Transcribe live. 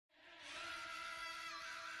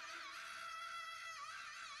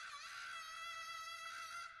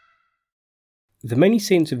The Many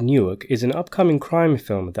Saints of Newark is an upcoming crime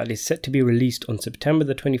film that is set to be released on September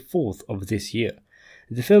the 24th of this year.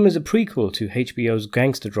 The film is a prequel to HBO's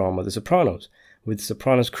gangster drama The Sopranos, with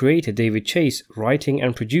Sopranos creator David Chase writing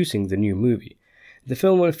and producing the new movie. The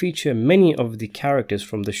film will feature many of the characters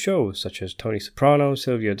from the show, such as Tony Soprano,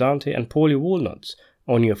 Silvio, Dante and Paulie Walnuts,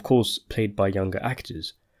 only of course played by younger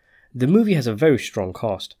actors. The movie has a very strong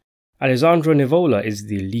cast. Alessandro Nivola is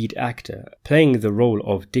the lead actor, playing the role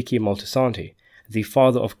of Dickie Moltisanti, the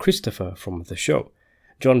father of Christopher from the show.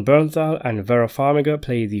 John Bernthal and Vera Farmiga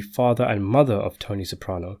play the father and mother of Tony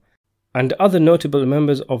Soprano. And other notable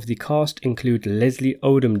members of the cast include Leslie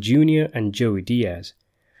Odom Jr. and Joey Diaz.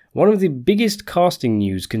 One of the biggest casting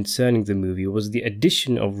news concerning the movie was the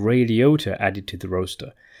addition of Ray Liotta added to the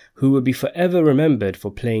roster, who will be forever remembered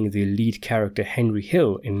for playing the lead character Henry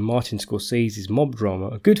Hill in Martin Scorsese's mob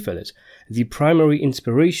drama Goodfellas, the primary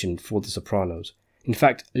inspiration for The Sopranos. In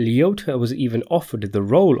fact, Liotta was even offered the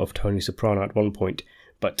role of Tony Soprano at one point,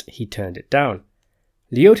 but he turned it down.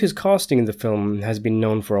 Liotta's casting in the film has been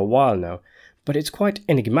known for a while now, but it's quite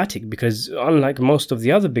enigmatic because, unlike most of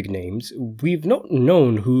the other big names, we've not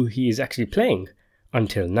known who he is actually playing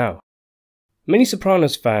until now. Many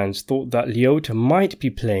Sopranos fans thought that Liotta might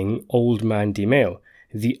be playing Old Man DiMeo,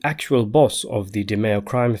 the actual boss of the DiMeo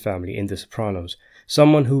crime family in The Sopranos,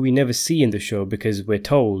 someone who we never see in the show because we're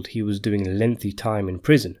told he was doing a lengthy time in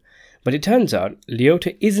prison. But it turns out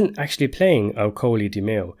Liotta isn't actually playing Ercole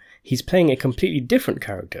DiMeo, he's playing a completely different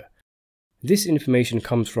character. This information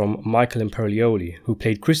comes from Michael Imperioli, who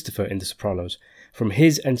played Christopher in The Sopranos, from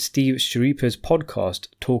his and Steve Schreiber's podcast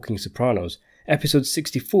Talking Sopranos, episode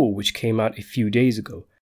 64, which came out a few days ago.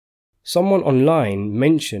 Someone online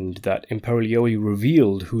mentioned that Imperioli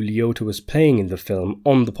revealed who Liotta was playing in the film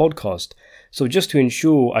on the podcast, so just to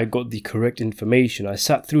ensure I got the correct information, I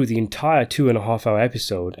sat through the entire 2.5-hour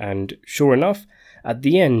episode, and sure enough, at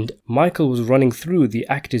the end, Michael was running through the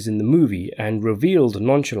actors in the movie and revealed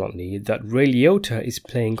nonchalantly that Ray Liotta is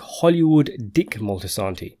playing Hollywood Dick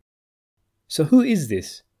Moltisanti. So who is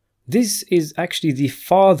this? This is actually the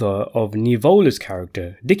father of Nivola's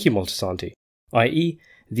character, Dickie Moltisanti, i.e.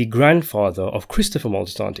 the grandfather of Christopher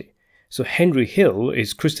Moltisanti. So Henry Hill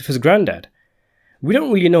is Christopher's granddad. We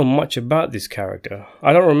don't really know much about this character.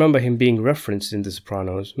 I don't remember him being referenced in The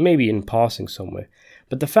Sopranos, maybe in passing somewhere.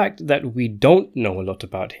 But the fact that we don't know a lot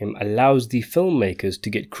about him allows the filmmakers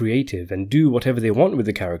to get creative and do whatever they want with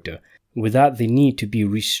the character, without the need to be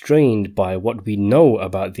restrained by what we know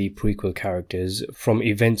about the prequel characters from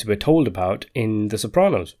events we're told about in The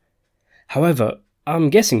Sopranos. However,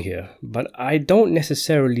 I'm guessing here, but I don't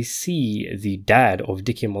necessarily see the dad of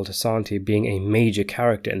Dickie Moltisanti being a major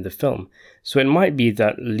character in the film, so it might be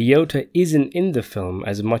that Liotta isn't in the film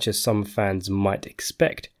as much as some fans might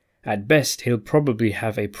expect. At best, he'll probably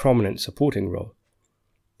have a prominent supporting role.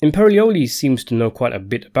 Imperioli seems to know quite a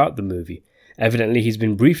bit about the movie. Evidently he's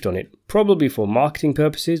been briefed on it, probably for marketing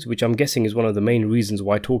purposes, which I'm guessing is one of the main reasons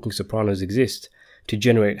why Talking Sopranos exists, to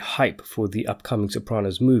generate hype for the upcoming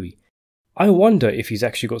Sopranos movie. I wonder if he's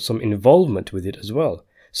actually got some involvement with it as well.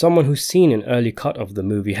 Someone who's seen an early cut of the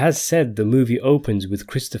movie has said the movie opens with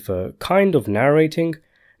Christopher kind of narrating.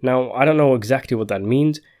 Now, I don't know exactly what that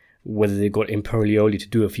means, whether they got Imperioli to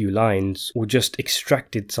do a few lines or just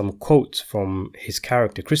extracted some quotes from his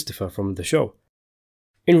character Christopher from the show.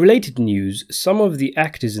 In related news, some of the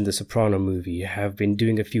actors in the Soprano movie have been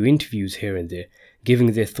doing a few interviews here and there,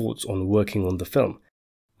 giving their thoughts on working on the film.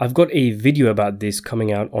 I've got a video about this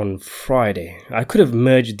coming out on Friday. I could have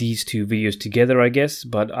merged these two videos together, I guess,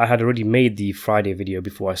 but I had already made the Friday video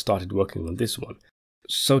before I started working on this one.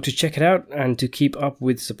 So to check it out and to keep up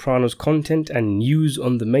with Sopranos content and news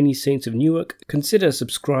on the Many Saints of Newark, consider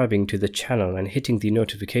subscribing to the channel and hitting the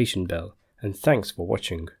notification bell. And thanks for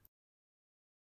watching.